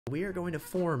We are going to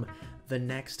form the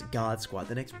next God Squad,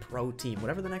 the next pro team,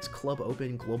 whatever the next Club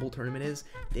Open global tournament is.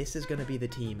 This is going to be the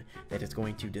team that is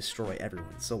going to destroy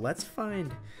everyone. So let's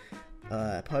find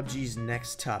PUBG's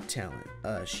next top talent.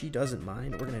 She doesn't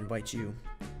mind. We're going to invite you.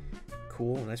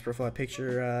 Cool, nice profile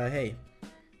picture. Hey,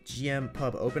 GM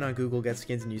Pub, open on Google, get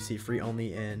skins, and you see free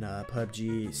only in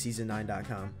PUBG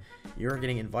season9.com. You're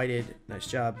getting invited. Nice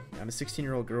job. I'm a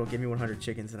 16-year-old girl. Give me 100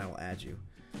 chickens and I will add you.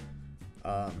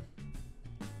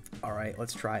 All right,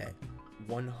 let's try it.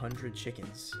 100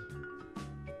 chickens.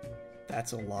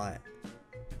 That's a lot.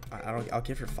 I'll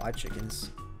give her 5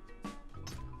 chickens.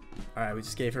 All right, we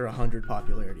just gave her 100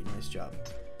 popularity. Nice job.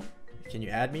 Can you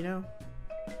add me now?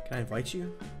 Can I invite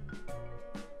you?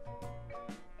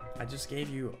 I just gave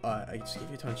you a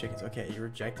ton of chickens. Okay, you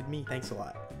rejected me. Thanks a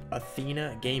lot.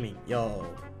 Athena Gaming. Yo,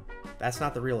 that's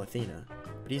not the real Athena,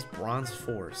 but he's bronze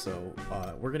 4, so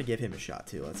we're gonna give him a shot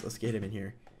too. Let's get him in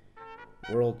here.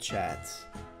 World chats,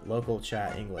 local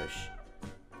chat English.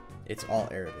 It's all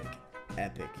Arabic.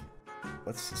 Epic.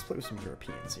 Let's play with some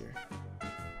Europeans here.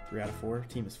 3 out of 4.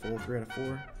 Team is full. 3 out of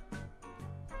 4.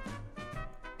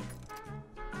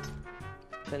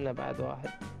 استنى بعد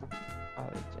واحد.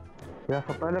 يا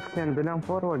أخي طلقتين بلان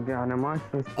فورورد يعني ما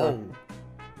أشوف. Oh. Do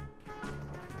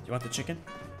you want the chicken?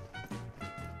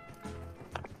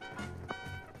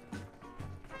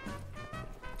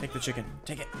 Take the chicken.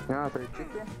 Take it. Yeah, the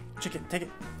chicken. Chicken. Take it.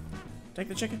 Take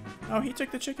the chicken. Oh, he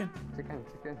took the chicken. Chicken.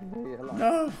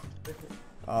 No.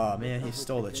 Oh man, he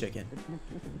stole the chicken.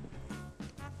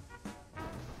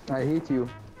 I hate you.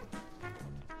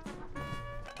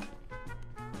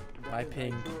 My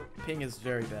ping is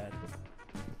very bad.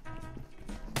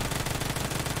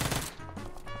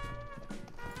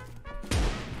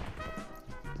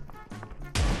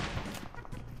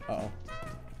 Uh-oh.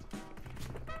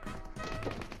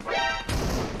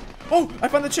 Oh, I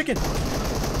found the chicken.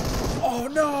 Oh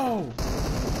no.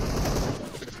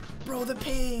 Bro, the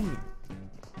ping.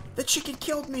 The chicken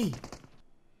killed me.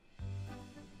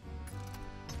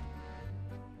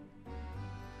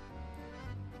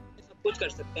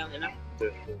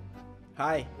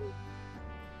 Hi.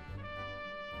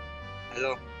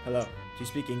 Hello. Hello. Do you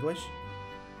speak English?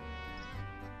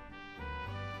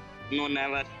 No,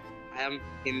 never. I am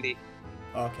Hindi.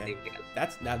 Okay.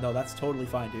 That's totally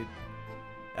fine, dude.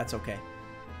 That's okay.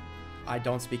 I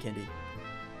don't speak Hindi.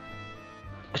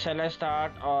 Shall I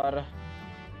start or?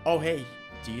 Oh, hey.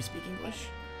 Do you speak English?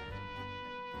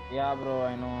 Yeah, bro.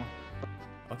 I know.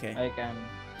 Okay. I can.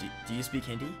 Do you speak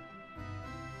Hindi?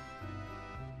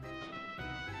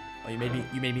 Oh, you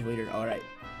made me leader. All right.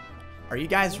 Are you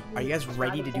guys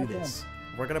ready to do this?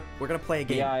 We're gonna play a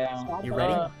game. Yeah. You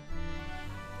ready?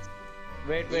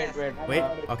 Wait. Wait.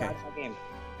 Okay.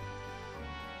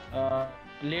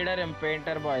 Leader him,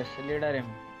 painter boys. Leader him.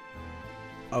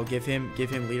 Oh, give him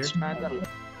leader.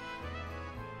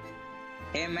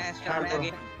 Hey, man, start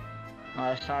again.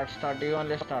 Start. You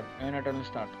only start. You not only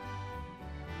start.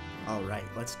 All right.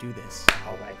 Let's do this.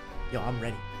 All right. Yo, I'm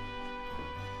ready.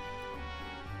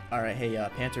 All right. Hey,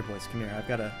 Panther boys, come here. I've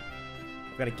got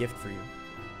a gift for you.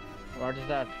 What is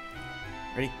that?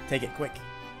 Ready? Take it quick.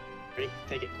 Ready?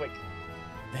 Take it quick.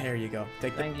 There you go.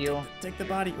 Thank you. Take the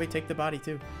body. Wait, take the body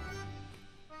too.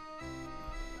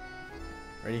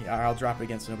 Ready? I'll drop it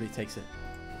again so nobody takes it.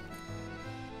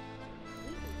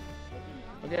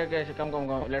 Okay. So come.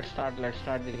 Let's start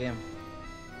the game.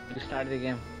 Let's start the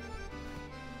game.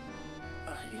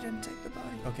 You didn't take the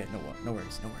body. Okay, no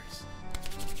worries.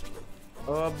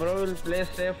 Oh, bro, we'll play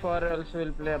safe or else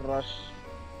we'll play rush.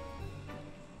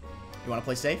 You want to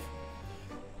play safe?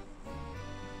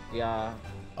 Yeah.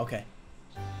 Okay.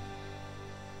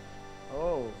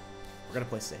 Oh. We're gonna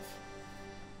play safe.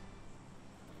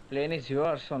 Plane is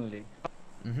yours only.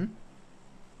 Mm-hmm.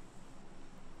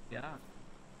 Yeah.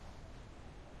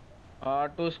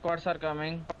 2 squads are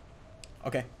coming.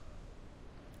 Okay.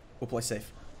 We'll play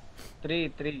safe.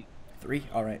 3. 3?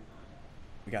 Alright.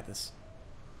 We got this.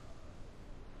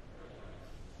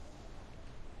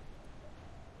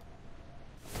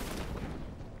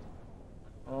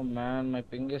 Oh man, my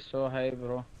ping is so high,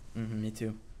 bro. Mm-hmm, me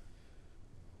too.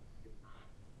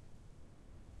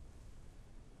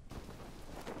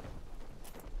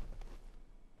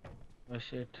 Oh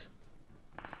shit.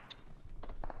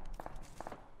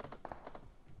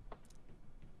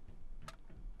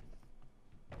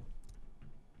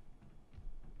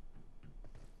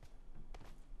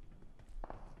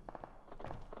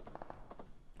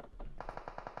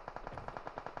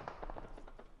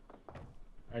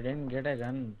 I didn't get a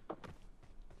gun.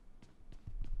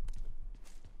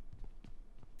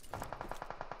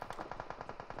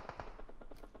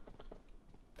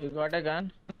 You got a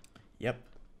gun? Yep.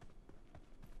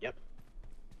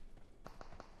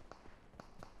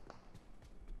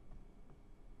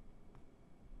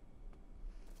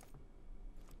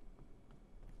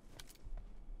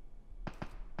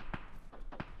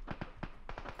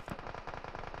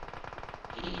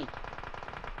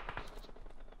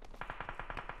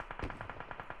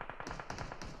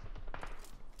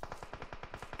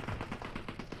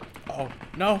 Oh,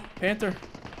 no, Panther.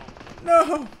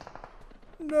 No.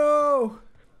 No.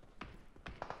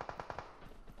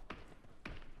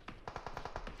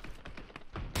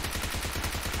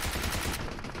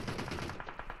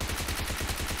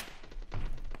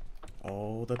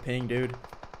 Oh, the ping, dude.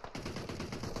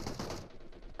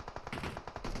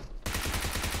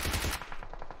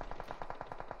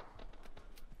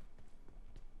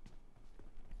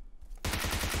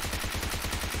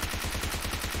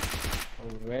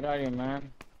 Where are you,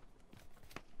 man?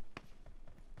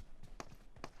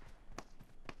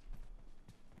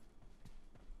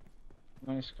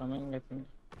 One is coming, I think.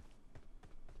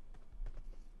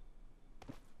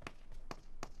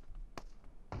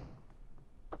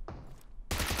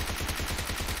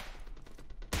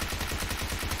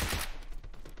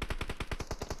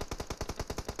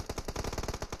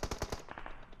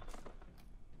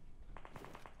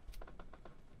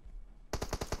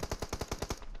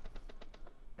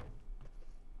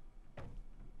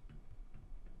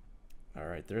 All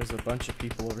right, there's a bunch of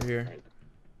people over here.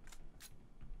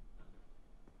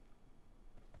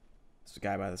 There's a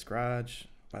guy by this garage,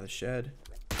 by the shed.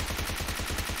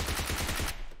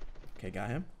 Okay, got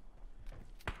him.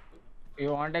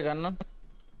 You want a gun? No?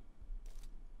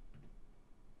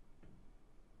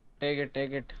 Take it,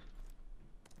 take it.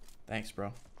 Thanks,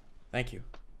 bro. Thank you.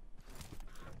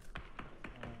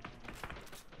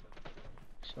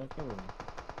 It's okay, bro.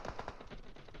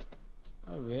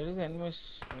 Oh, where is the enemies?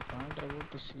 I can't able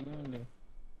to see him there.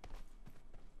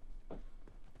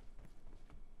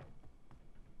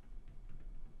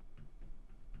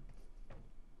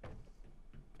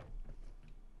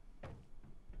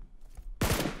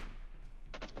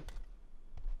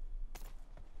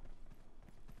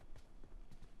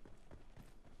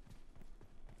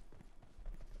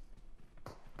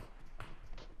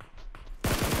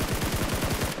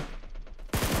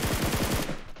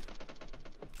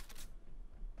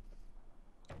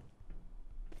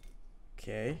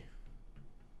 Okay.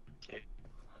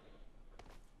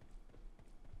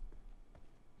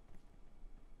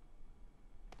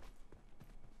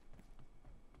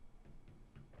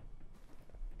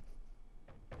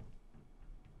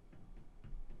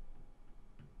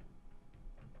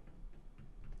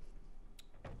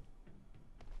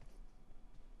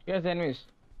 Yes, enemies.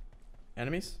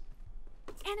 Enemies?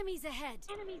 Enemies ahead.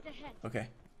 Enemies ahead. Okay.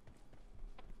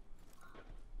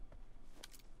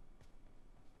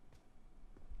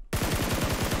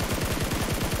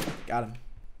 Got him.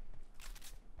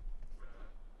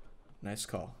 Nice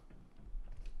call.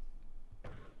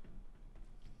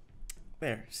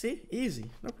 There. See?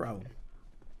 Easy. No problem.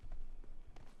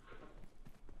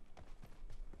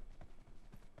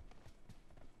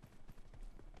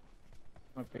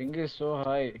 My ping is so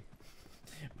high.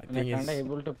 My And I ping can't is...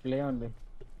 able to play on it.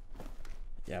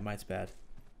 Yeah, mine's bad.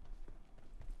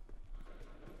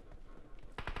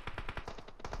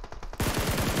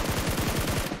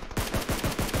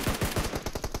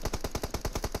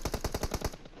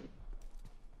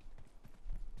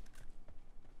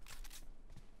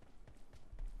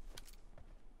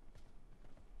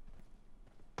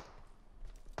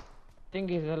 I think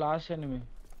he's the last enemy.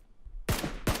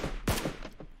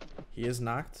 He is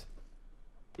knocked.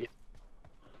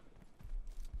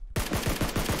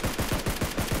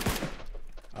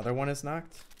 Other one is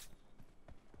knocked.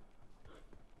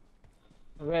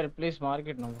 Where? Please mark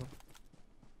it now, bro.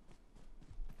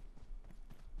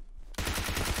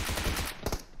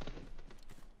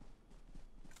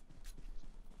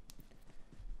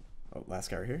 Oh,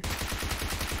 last guy right here.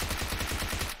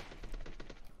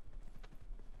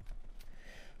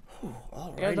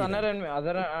 Alrighty Yes, another then. enemy.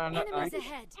 Enemies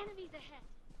ahead. Enemies ahead.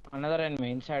 Another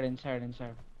enemy. Inside, inside,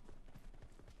 inside.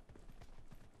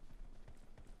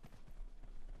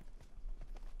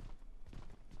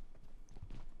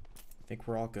 I think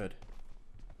we're all good.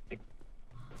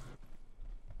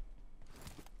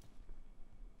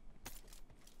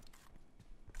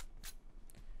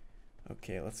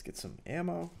 Okay, let's get some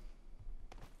ammo.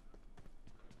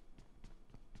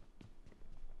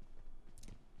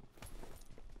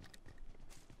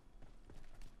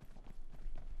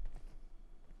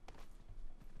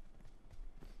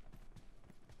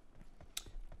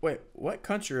 Wait, what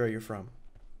country are you from?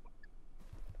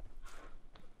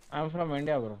 I'm from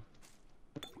India, bro.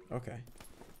 Okay.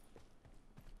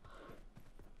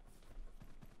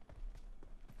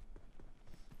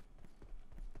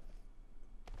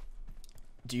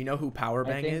 Do you know who I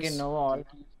Powerbang think is? in Nova all.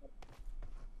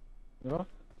 Bro,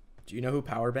 Do you know who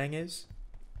Powerbang is?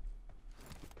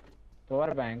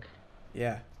 power bank.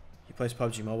 Yeah. He plays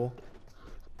PUBG Mobile.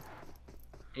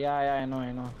 Yeah, I know,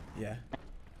 I know. Yeah.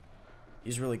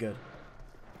 He's really good.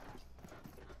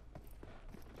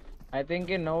 I think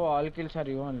in Nova all kills are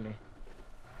you only.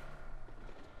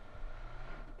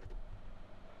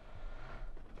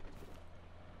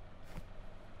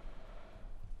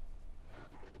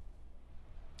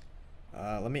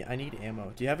 I need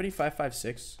ammo. Do you have any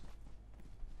 5.56?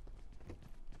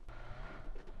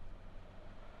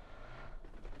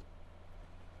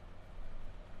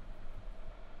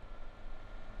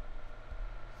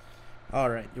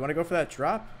 Alright, you want to go for that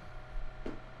drop?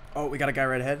 Oh, we got a guy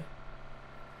right ahead.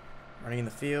 Running in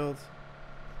the field.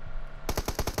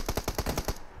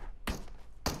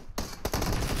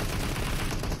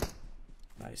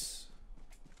 Nice.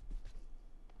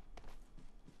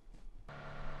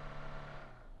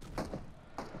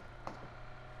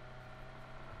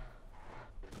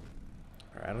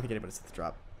 Alright, I don't think anybody's at the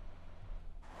drop.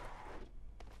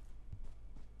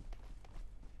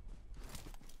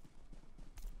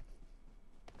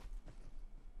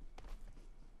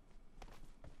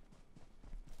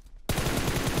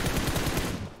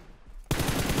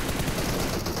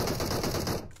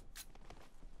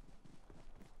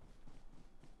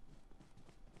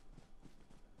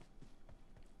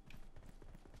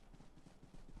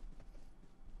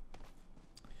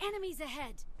 Enemies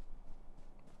ahead.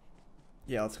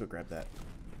 Yeah, let's go grab that.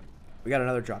 We got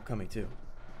another drop coming too.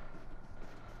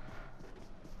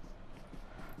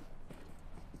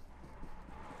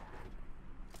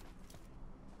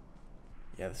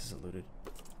 Yeah, this isn't looted.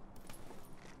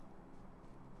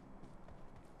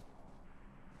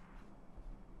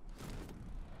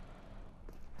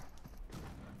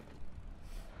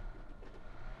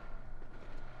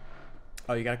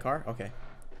 Oh, you got a car? Okay.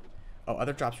 Oh,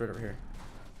 other drops right over here.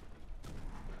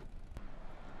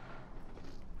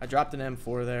 I dropped an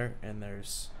M4 there, and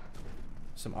there's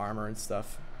some armor and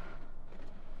stuff.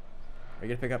 Are you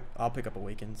gonna pick up? I'll pick up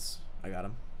Awakens. I got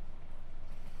him.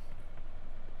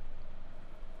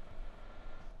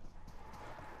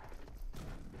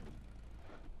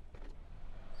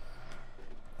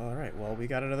 Alright, well, we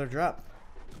got another drop.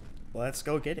 Let's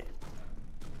go get it.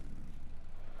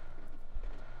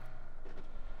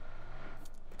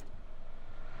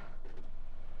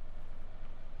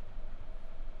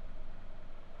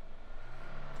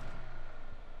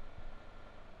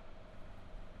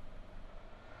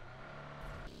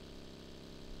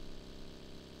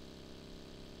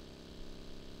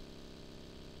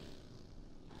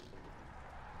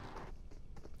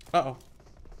 Uh-oh.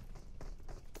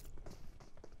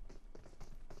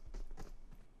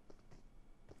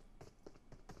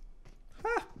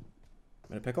 Ha!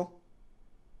 In a pickle?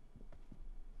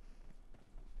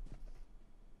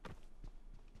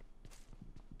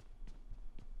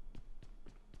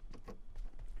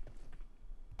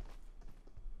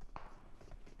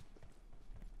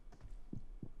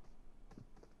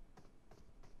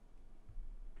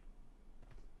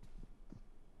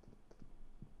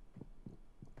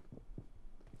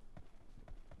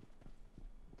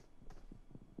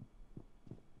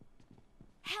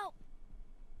 Help!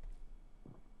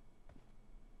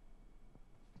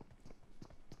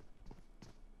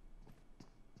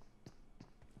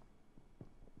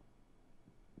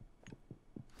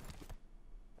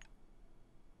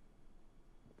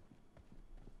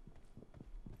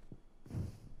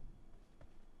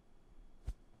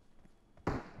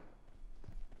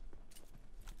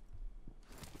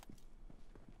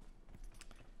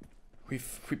 We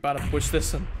about to push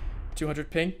this on 200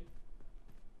 ping.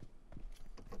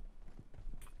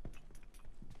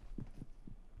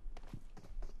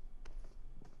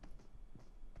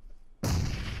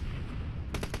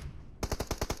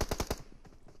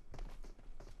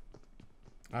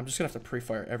 I'm just gonna have to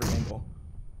pre-fire every angle.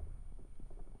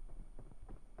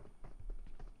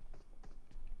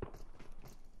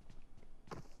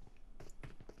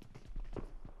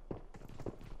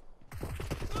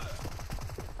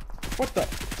 What the?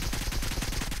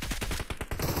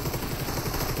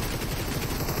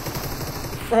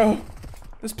 Bro,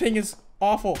 this ping is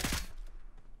awful.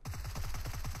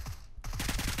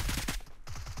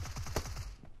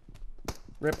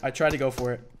 Rip, I tried to go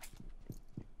for it.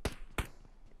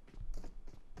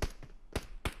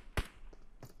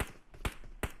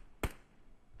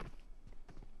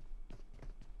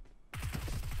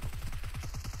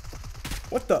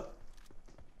 What the?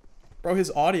 Bro,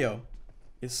 his audio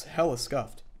is hella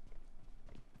scuffed.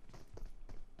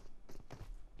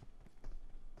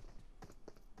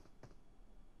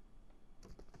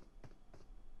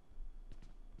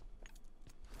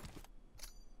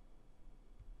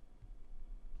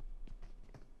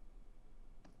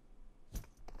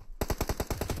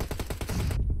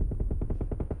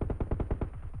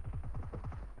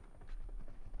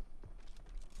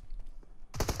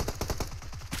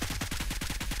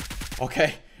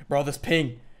 Okay, bro, this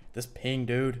ping,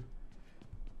 dude.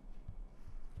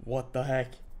 What the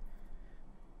heck?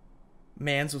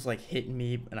 Mans was like hitting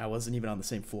me, and I wasn't even on the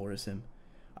same floor as him.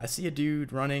 I see a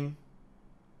dude running.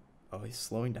 Oh, he's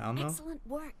slowing down though. Excellent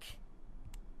work.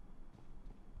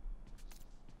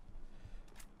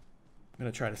 I'm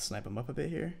gonna try to snipe him up a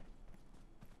bit here.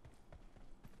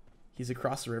 He's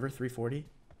across the river, 340.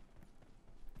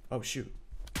 Oh shoot.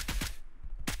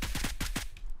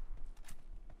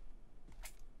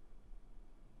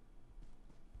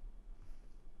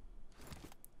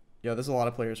 Yo, there's a lot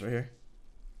of players right here.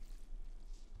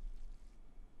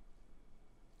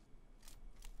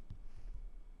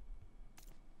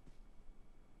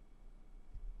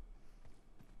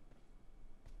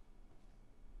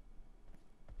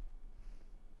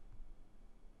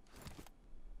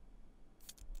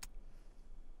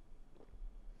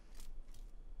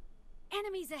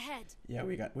 Enemies ahead. Yeah,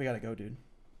 we gotta go, dude.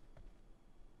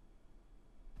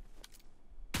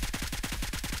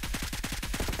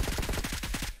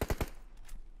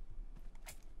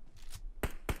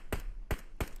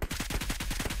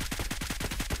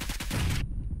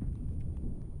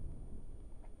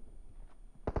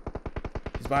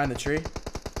 He's behind the tree.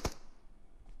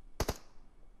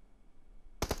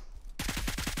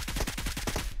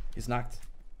 He's knocked.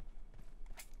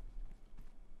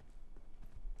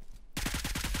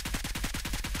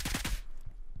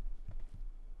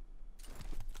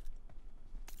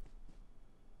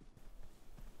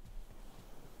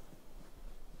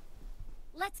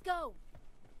 Let's go.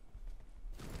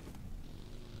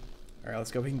 Alright,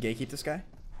 let's go. We can gatekeep this guy.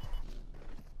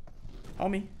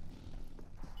 Homie.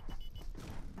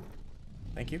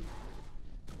 Thank you.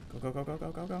 Go, go, go, go,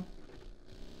 go, go, go.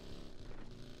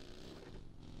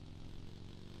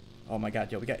 Oh my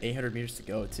god, yo, we got 800 meters to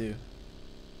go, too.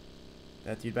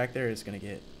 That dude back there is gonna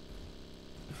get...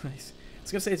 I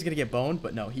was gonna say he's gonna get boned,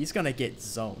 but no, he's gonna get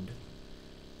zoned.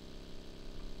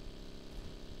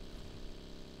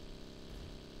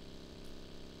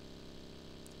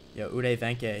 Yo, Uday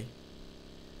Venke.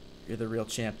 You're the real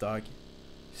champ, dog.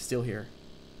 Still here.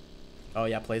 Oh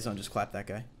yeah, play zone, just clap that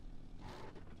guy.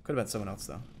 Could have been someone else,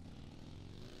 though.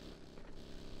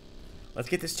 Let's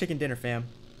get this chicken dinner, fam.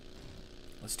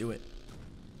 Let's do it.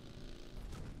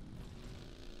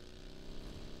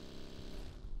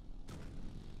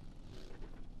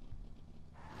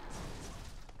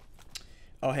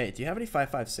 Oh, hey, do you have any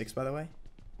 5.56, by the way?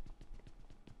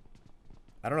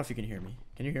 I don't know if you can hear me.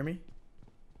 Can you hear me?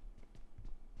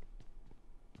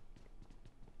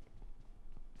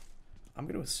 I'm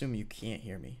going to assume you can't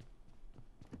hear me.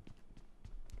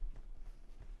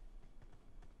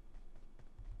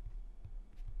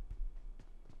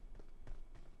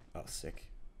 Oh, sick.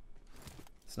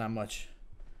 It's not much,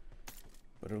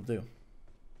 but it'll do.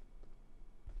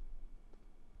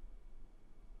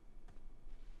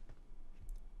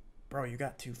 Bro, you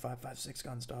got 2 5.56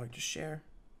 guns, dog. Just share.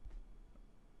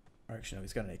 Or actually, no,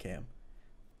 he's got an AKM.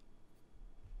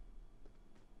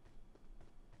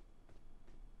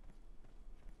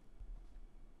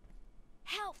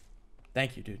 Help.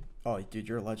 Thank you, dude. Oh, dude,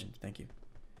 you're a legend. Thank you.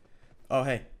 Oh,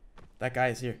 hey. That guy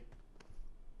is here.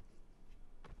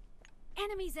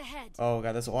 Enemies ahead. Oh,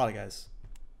 God, there's a lot of guys.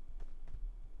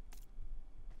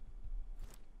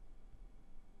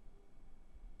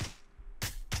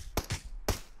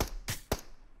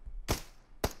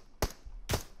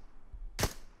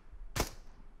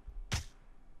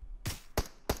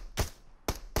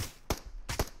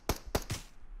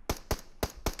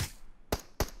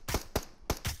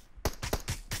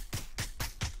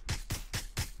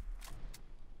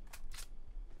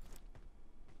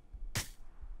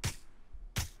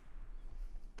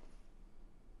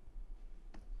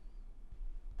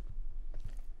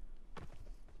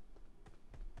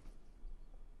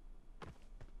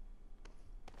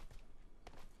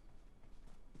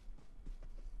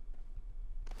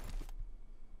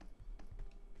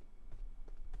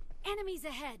 Enemies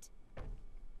ahead.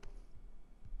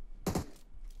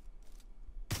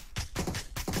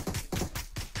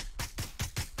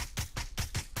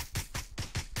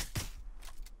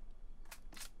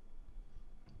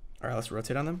 All right, let's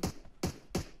rotate on them.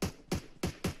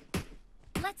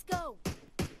 Let's go.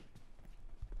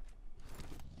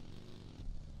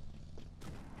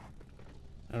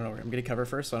 I don't know. I'm getting cover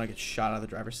first so I don't get shot out of the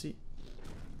driver's seat.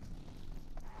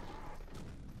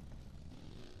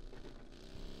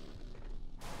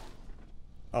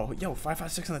 Oh, yo,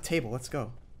 5.56 on the table. Let's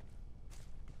go.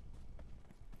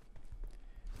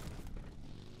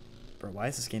 Bro, why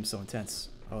is this game so intense?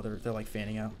 Oh, they're like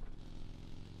fanning out.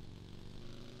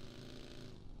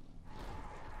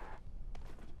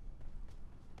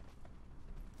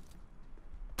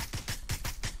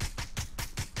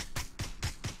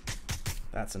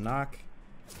 That's a knock.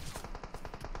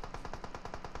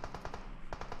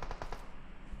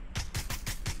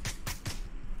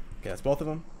 Okay, that's both of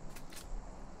them.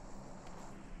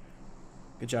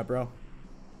 Good job, bro.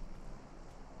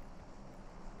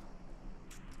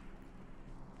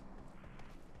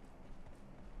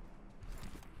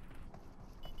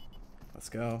 Let's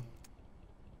go.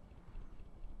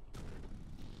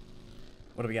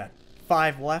 What do we got?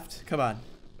 5 left? Come on.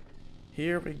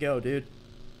 Here we go, dude.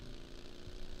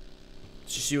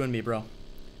 It's just you and me, bro.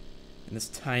 In this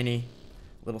tiny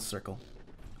little circle.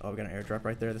 Oh, we got an airdrop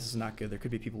right there. This is not good. There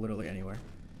could be people literally anywhere.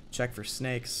 Check for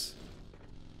snakes.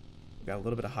 We got a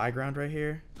little bit of high ground right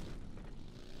here.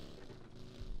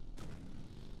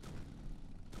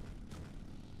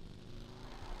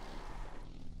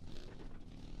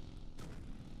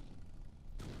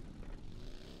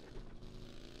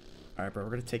 Alright, bro. We're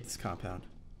going to take this compound.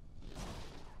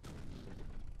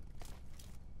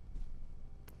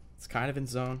 It's kind of in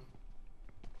zone.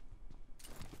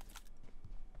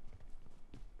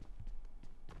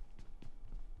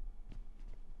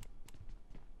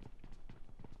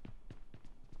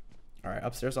 Alright,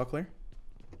 upstairs all clear.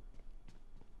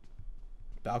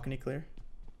 Balcony clear.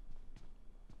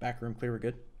 Back room clear, we're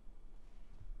good.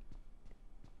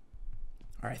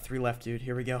 Alright, 3 left, dude.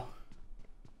 Here we go.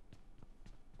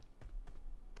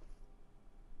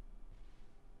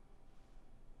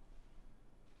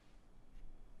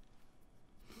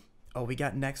 Oh, we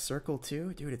got next circle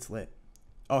too? Dude, it's lit.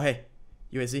 Oh, hey.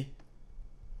 UAZ.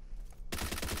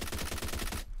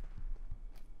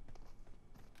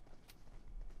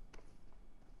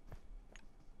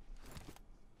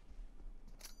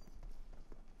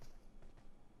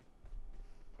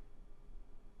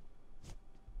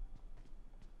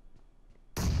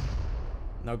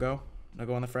 No go? No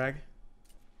go on the frag?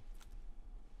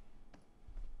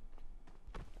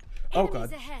 Oh, Enemies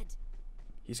God. ahead.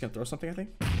 He's gonna throw something, I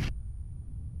think?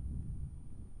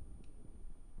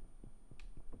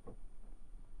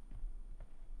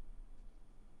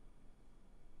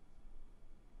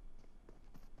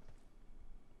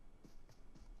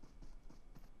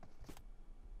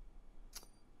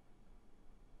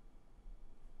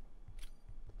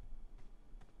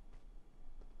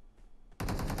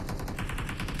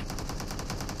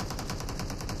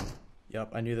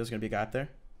 Yep, I knew there was gonna be a guy up there.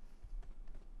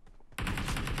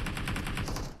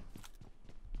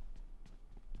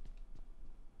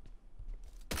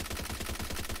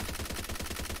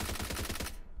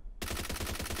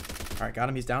 Alright, got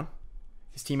him. He's down.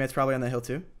 His teammate's probably on the hill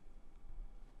too.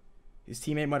 His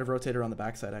teammate might have rotated around the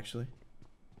backside actually.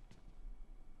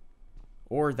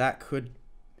 Or that could...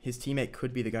 his teammate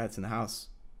could be the guy that's in the house.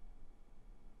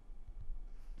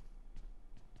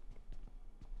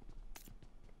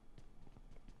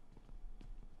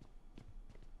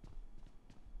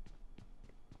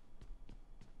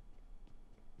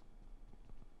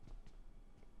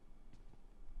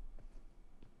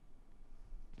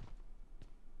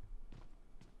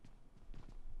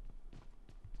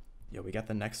 Yo, we got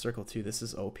the next circle too. This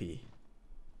is OP.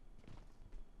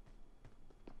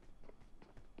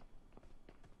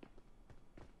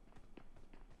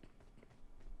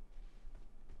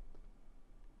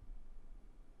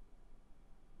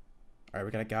 Alright,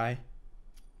 we got a guy.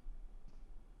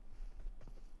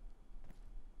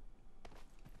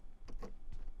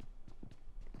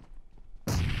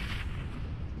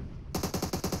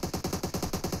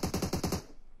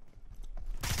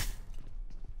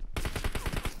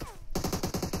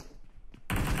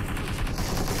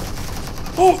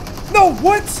 Oh, no,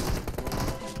 what?